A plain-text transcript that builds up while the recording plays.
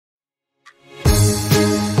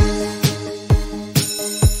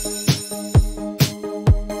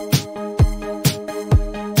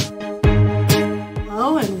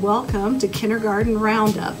kindergarten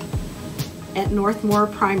roundup at Northmoor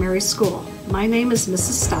Primary School. My name is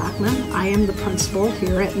Mrs. Stockman. I am the principal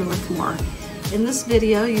here at Northmoor. In this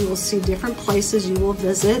video, you will see different places you will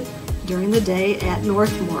visit during the day at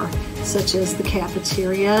Northmoor, such as the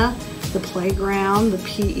cafeteria, the playground, the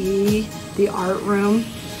PE, the art room.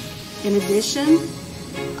 In addition,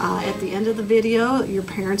 at the end of the video, your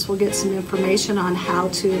parents will get some information on how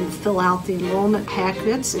to fill out the enrollment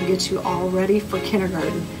packets and get you all ready for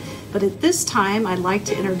kindergarten. But at this time, I'd like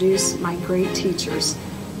to introduce my great teachers.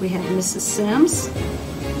 We have Mrs. Sims,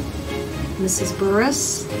 Mrs.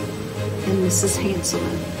 Burris, and Mrs.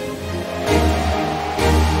 Hanselman.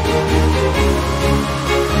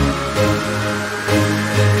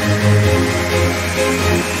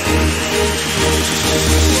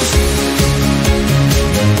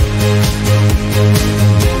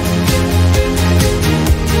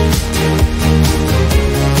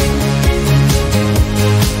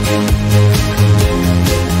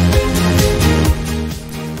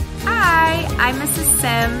 I'm Mrs.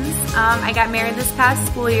 Sims. I got married this past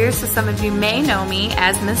school year, so some of you may know me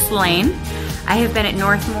as Miss Lane. I have been at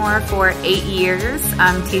Northmoor for 8 years,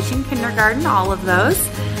 teaching kindergarten, all of those.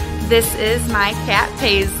 This is my cat,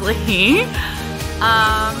 Paisley.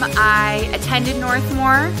 I attended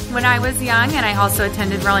Northmoor when I was young, and I also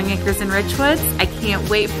attended Rolling Acres and Richwoods. I can't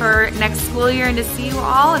wait for next school year and to see you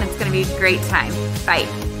all, and it's going to be a great time. Bye.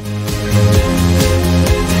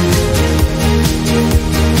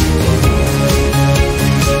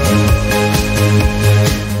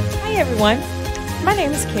 Everyone, my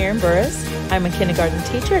name is Karen Burris. I'm a kindergarten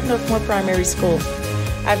teacher at Northmoor Primary School.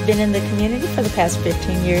 I've been in the community for the past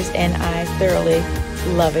 15 years and I thoroughly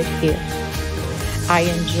love it here. I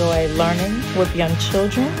enjoy learning with young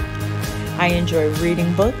children. I enjoy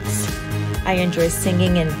reading books. I enjoy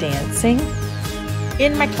singing and dancing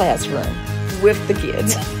in my classroom with the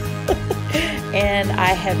kids. And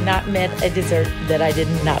I have not met a dessert that I did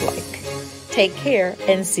not like. Take care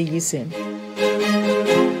and see you soon.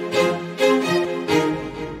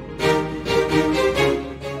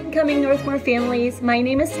 Incoming Northmoor families, my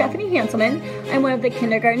name is Stephanie Hanselman. I'm one of the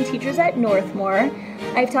kindergarten teachers at Northmoor.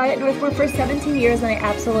 I've taught at Northmoor for 17 years and I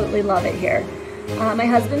absolutely love it here. My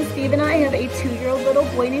husband Steve and I have a 2-year-old little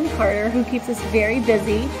boy named Carter who keeps us very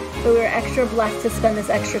busy, but we were extra blessed to spend this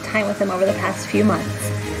extra time with him over the past few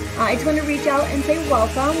months. I just want to reach out and say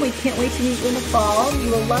welcome. We can't wait to meet you in the fall.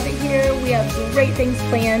 You will love it here. We have great things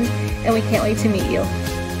planned and we can't wait to meet you.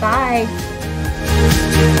 Bye.